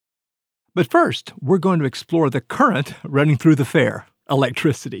But first, we're going to explore the current running through the fair.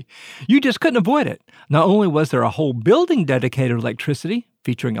 Electricity. You just couldn't avoid it. Not only was there a whole building dedicated to electricity,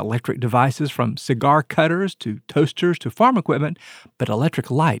 featuring electric devices from cigar cutters to toasters to farm equipment, but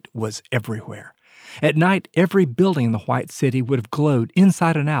electric light was everywhere. At night, every building in the White City would have glowed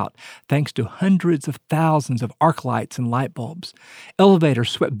inside and out, thanks to hundreds of thousands of arc lights and light bulbs. Elevators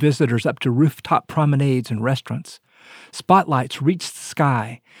swept visitors up to rooftop promenades and restaurants. Spotlights reached the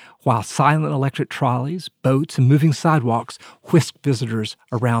sky, while silent electric trolleys, boats, and moving sidewalks whisked visitors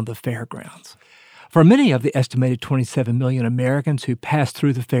around the fairgrounds. For many of the estimated 27 million Americans who passed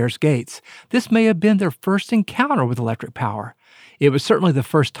through the fair's gates, this may have been their first encounter with electric power. It was certainly the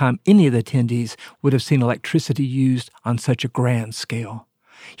first time any of the attendees would have seen electricity used on such a grand scale.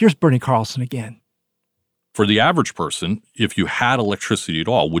 Here's Bernie Carlson again. For the average person, if you had electricity at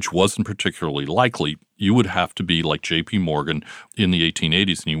all, which wasn't particularly likely, you would have to be like J.P. Morgan in the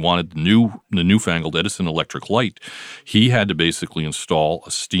 1880s, and he wanted the newfangled Edison electric light. He had to basically install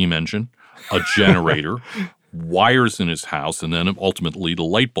a steam engine, a generator, wires in his house, and then ultimately the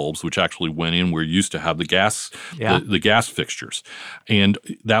light bulbs, which actually went in where you used to have the gas, the gas fixtures. And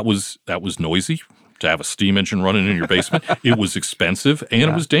that was noisy. To have a steam engine running in your basement. It was expensive and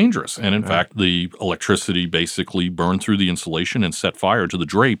it was dangerous. And in fact, the electricity basically burned through the insulation and set fire to the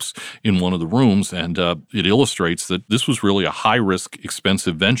drapes in one of the rooms. And it illustrates that this was really a high-risk,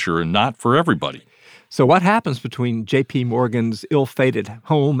 expensive venture and not for everybody. So what happens between J.P. Morgan's ill-fated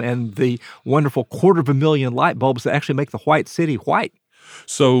home and the wonderful 250,000 light bulbs that actually make the White City white?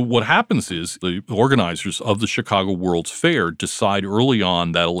 So what happens is the organizers of the Chicago World's Fair decide early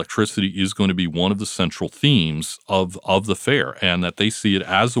on that electricity is going to be one of the central themes of the fair, and that they see it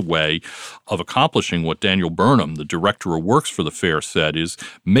as a way of accomplishing what Daniel Burnham, the director of works for the fair, said is,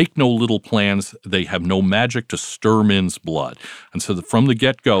 make no little plans, they have no magic to stir men's blood. And so from the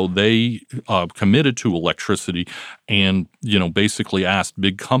get-go, they committed to electricity and, basically asked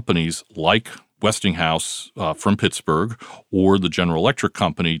big companies like Westinghouse from Pittsburgh or the General Electric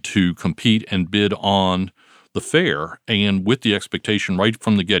Company to compete and bid on the fair, and with the expectation right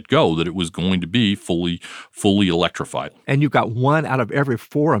from the get-go that it was going to be fully electrified. And you've got 1 out of every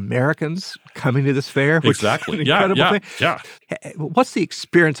 4 Americans coming to this fair, which exactly. is an incredible thing. Yeah. What's the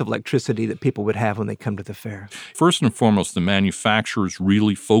experience of electricity that people would have when they come to the fair? First and foremost, the manufacturers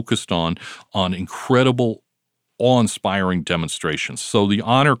really focused on incredible awe-inspiring demonstrations. So the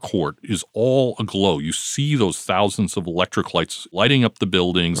honor court is all aglow. You see those thousands of electric lights lighting up the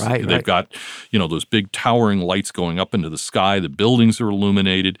buildings. They've got, those big towering lights going up into the sky. The buildings are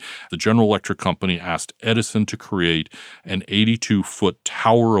illuminated. The General Electric Company asked Edison to create an 82-foot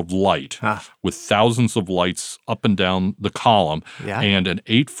tower of light with thousands of lights up and down the column and an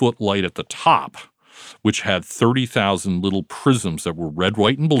 8-foot light at the top, which had 30,000 little prisms that were red,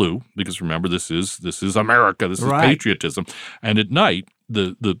 white, and blue, because remember, this is America, this is patriotism. And at night,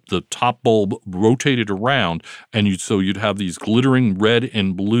 the top bulb rotated around, and you'd have these glittering red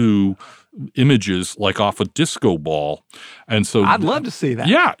and blue images like off a disco ball. And so I'd love to see that.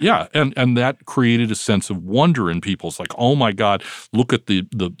 Yeah. And that created a sense of wonder in people. It's like, oh my God, look at the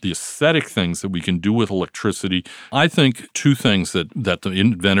aesthetic things that we can do with electricity. I think 2 things that the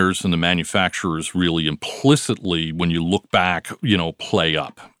inventors and the manufacturers really implicitly, when you look back, play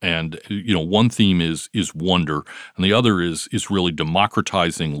up. And, one theme is wonder, and the other is really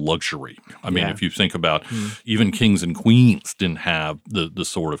democratizing luxury. I mean, if you think about even kings and queens didn't have the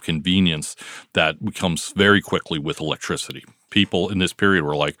sort of convenience that comes very quickly with electricity. People in this period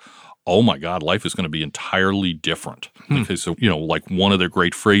were like, oh my God, life is going to be entirely different. Okay, so, like one of their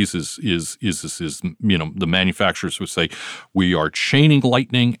great phrases is the manufacturers would say, we are chaining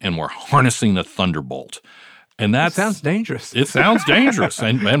lightning and we're harnessing the thunderbolt. And that sounds dangerous. It sounds dangerous.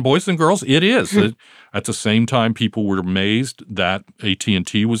 And boys and girls, it is. At the same time, people were amazed that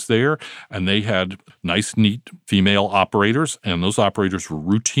AT&T was there, and they had nice, neat female operators, and those operators were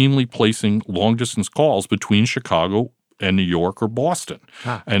routinely placing long-distance calls between Chicago and New York or Boston.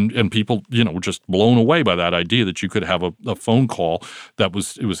 And people, were just blown away by that idea that you could have a phone call it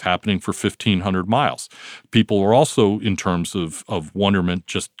was happening for 1,500 miles. People were also, in terms of wonderment,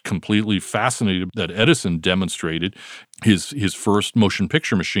 just completely fascinated that Edison demonstrated his first motion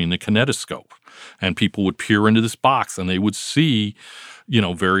picture machine, the kinetoscope. And people would peer into this box and they would see,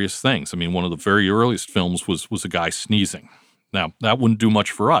 various things. I mean, one of the very earliest films was a guy sneezing. Now, that wouldn't do much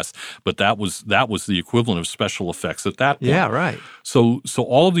for us, but that was the equivalent of special effects at that point. Yeah, right. So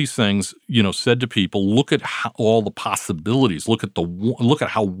all of these things, said to people, look at all the possibilities. Look at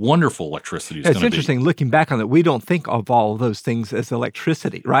how wonderful electricity is going to be. It's interesting, looking back on it, we don't think of all of those things as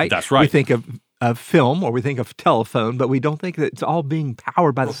electricity, right? That's right. We think of of film or we think of telephone, but we don't think that it's all being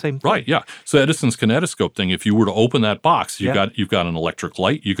powered by the same thing. Right, yeah. So Edison's kinetoscope thing, if you were to open that box, you've got an electric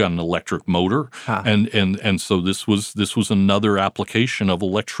light, you've got an electric motor, and so this was another application of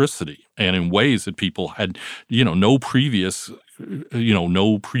electricity, and in ways that people had, no previous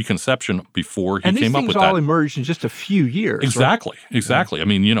no preconception before he came up with that. And these things all emerged in just a few years. Exactly, right? Exactly. I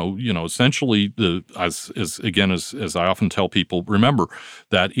mean, essentially, as I often tell people, remember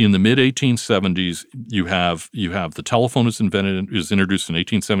that in the mid 1870s, you have the telephone is introduced in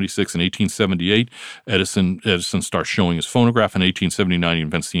 1876 and 1878. Edison starts showing his phonograph in 1879. He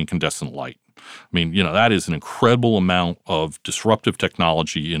invents the incandescent light. I mean, that is an incredible amount of disruptive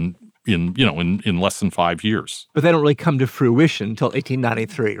technology in less than 5 years. But they don't really come to fruition until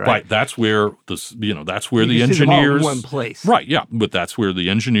 1893, right? Right. That's where the engineers see them all in one place. Right. Yeah. But that's where the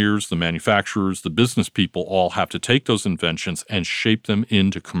engineers, the manufacturers, the business people all have to take those inventions and shape them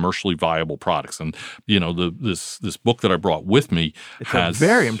into commercially viable products. And this book that I brought with me has a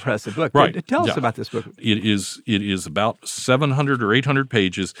very impressive book. Right. Tell us about this book. It is about 700 or 800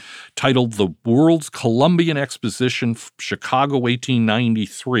 pages, titled "The World's Columbian Exposition, Chicago,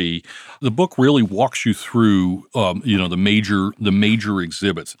 1893." The book really walks you through, the major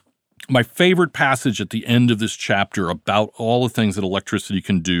exhibits. My favorite passage at the end of this chapter about all the things that electricity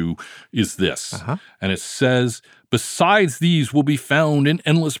can do is this. And it says, "Besides these will be found in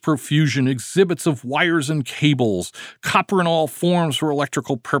endless profusion exhibits of wires and cables, copper in all forms for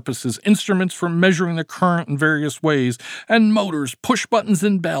electrical purposes, instruments for measuring the current in various ways, and motors, push buttons,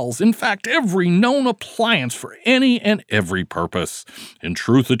 and bells. In fact, every known appliance for any and every purpose. In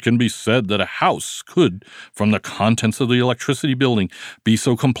truth, it can be said that a house could, from the contents of the electricity building, be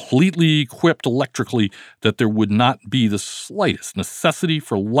so completely equipped electrically that there would not be the slightest necessity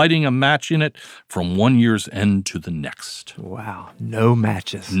for lighting a match in it from one year's end to the next." Wow. No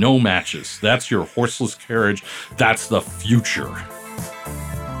matches. No matches. That's your horseless carriage. That's the future.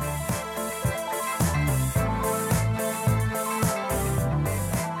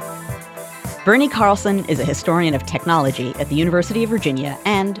 Bernie Carlson is a historian of technology at the University of Virginia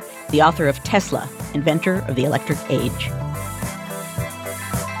and the author of Tesla, Inventor of the Electric Age.